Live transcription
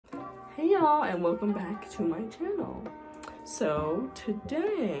Hey y'all, and welcome back to my channel. So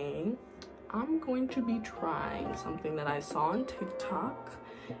today I'm going to be trying something that I saw on TikTok.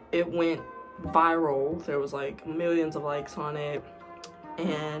 It went viral. There was like millions of likes on it,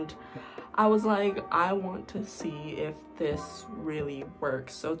 and I was like, I want to see if this really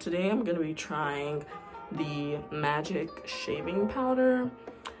works. So today I'm gonna be trying the magic shaving powder.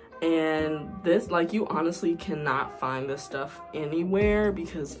 And this, like, you honestly cannot find this stuff anywhere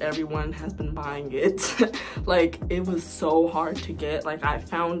because everyone has been buying it. Like, it was so hard to get. Like, I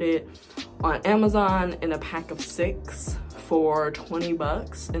found it on Amazon in a pack of 6 for 20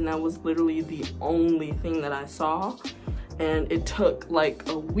 bucks, and that was literally the only thing that I saw. And it took like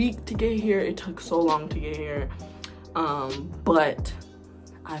a week to get here. It took so long to get here, but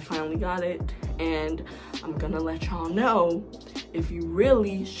I finally got it, and I'm gonna let y'all know if you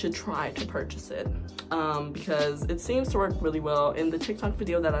really should try to purchase it, because it seems to work really well. In the TikTok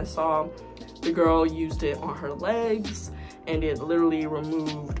video that I saw, the girl used it on her legs, and it literally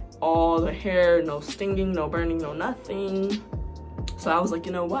removed all the hair, no stinging, no burning, no nothing. So I was like,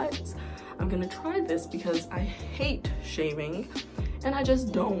 you know what? I'm gonna try this because I hate shaving, and I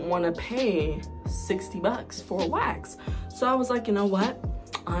just don't wanna pay 60 bucks for a wax. So I was like, you know what?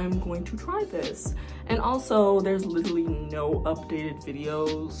 I'm going to try this. And also, there's literally no updated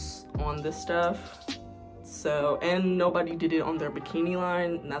videos on this stuff. So, and nobody did it on their bikini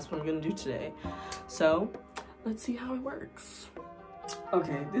line, and that's what I'm gonna do today. So, let's see how it works.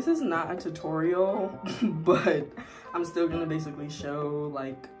 Okay, this is not a tutorial, but I'm still gonna basically show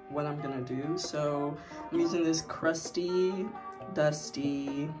like what I'm gonna do. So, I'm using this crusty,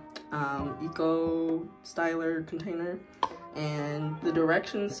 dusty, eco styler container. And the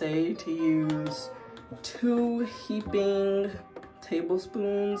directions say to use 2 heaping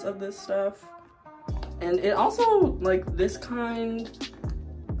tablespoons of this stuff. And it also, like, this kind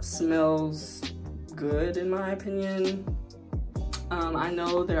smells good in my opinion. I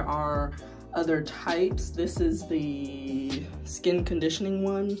know there are other types. This is the skin conditioning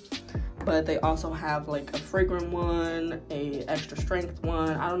one, but they also have like a fragrant one, a extra strength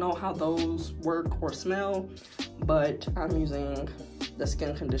one. I don't know how those work or smell, but I'm using the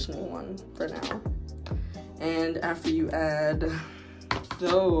skin conditioning one for now. And after you add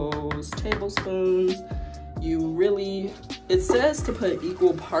those tablespoons, you really, it says to put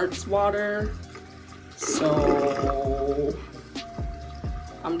equal parts water, so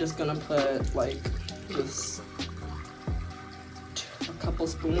I'm just gonna put like just a couple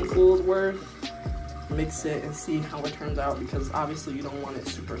spoonfuls worth, mix it and see how it turns out, because obviously you don't want it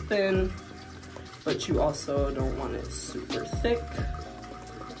super thin, but you also don't want it super thick.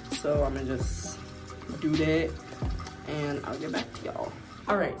 So I'm gonna just do that, and I'll get back to y'all.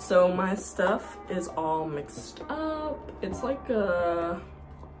 All right, so my stuff is all mixed up. It's like a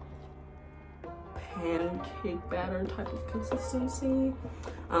pancake batter type of consistency.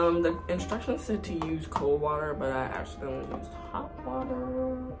 The instructions said to use cold water, but I accidentally used hot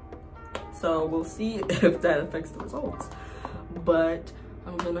water. So we'll see if that affects the results. But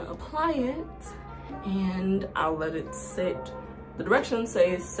I'm gonna apply it, and I'll let it sit. The directions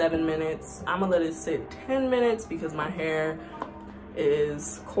say 7 minutes. I'm gonna let it sit 10 minutes because my hair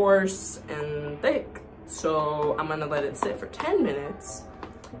is coarse and thick. So I'm gonna let it sit for 10 minutes,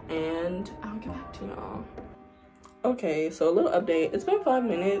 and I'll get back to y'all. Okay, so a little update. It's been 5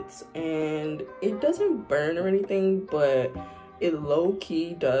 minutes, and it doesn't burn or anything, but it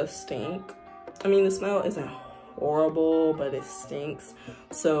low-key does stink. I mean, the smell isn't horrible, but it stinks.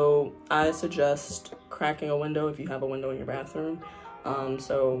 So I suggest cracking a window if you have a window in your bathroom.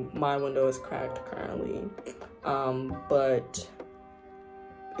 So my window is cracked currently, but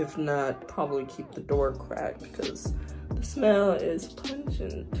if not, probably keep the door cracked because the smell is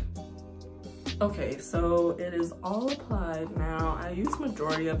pungent. Okay, so it is all applied now. I used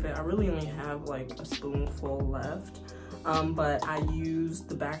majority of it. I really only have like a spoonful left. But I used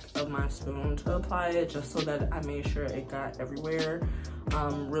the back of my spoon to apply it just so that I made sure it got everywhere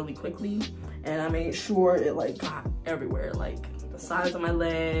really quickly. And I made sure it like got everywhere, like the sides of my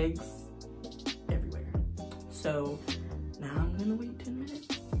legs, everywhere. So now I'm gonna wait 10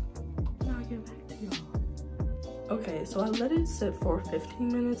 minutes and I'll get back to y'all. Okay, so I let it sit for 15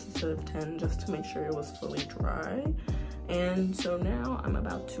 minutes instead of 10 just to make sure it was fully dry. And so now I'm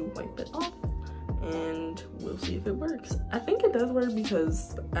about to wipe it off, and we'll see if it works. I think it does work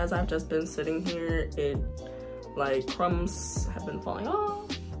because as I've just been sitting here, it like crumbs have been falling off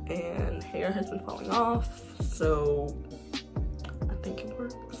and hair has been falling off, so I think it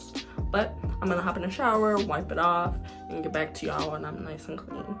works. But I'm gonna hop in the shower, wipe it off, and get back to y'all when I'm nice and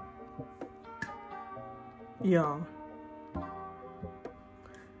clean. Y'all,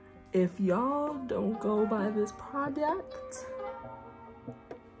 If y'all don't go buy this product,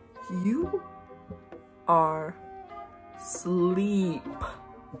 you are sleep.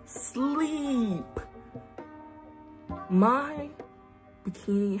 My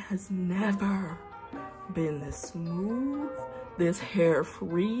bikini has never been this smooth, this hair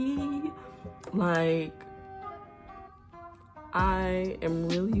free. Like, I am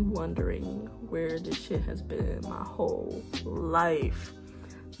really wondering where this shit has been my whole life.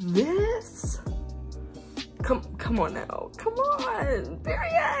 This, come on now, come on,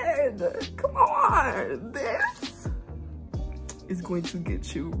 period, come on. This is going to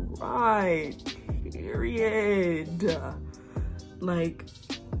get you right, period. Like,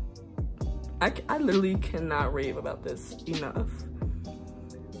 I literally cannot rave about this enough.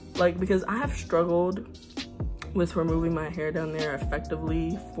 Like, because I have struggled with removing my hair down there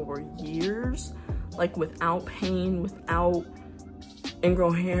effectively for years, like without pain, without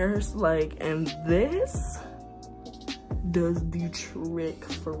ingrown hairs, like, and this does the trick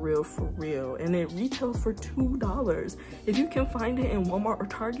for real, and it retails for $2. If you can find it in Walmart or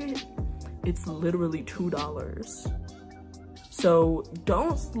Target, it's literally $2. So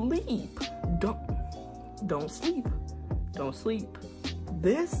don't sleep, don't sleep.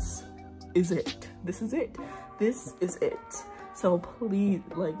 This is it. So please,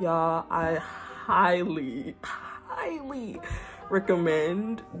 like, y'all, I highly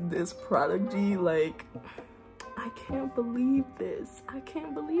recommend this product. Like, I can't believe this.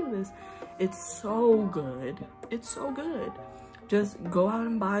 It's so good. Just go out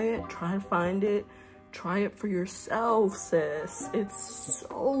and buy it, try and find it, try it for yourself, sis. It's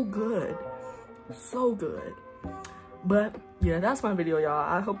so good. But yeah, that's my video, y'all.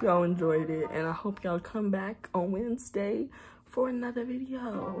 I hope y'all enjoyed it, and I hope y'all come back on Wednesday for another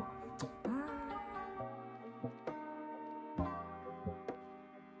video. Bye.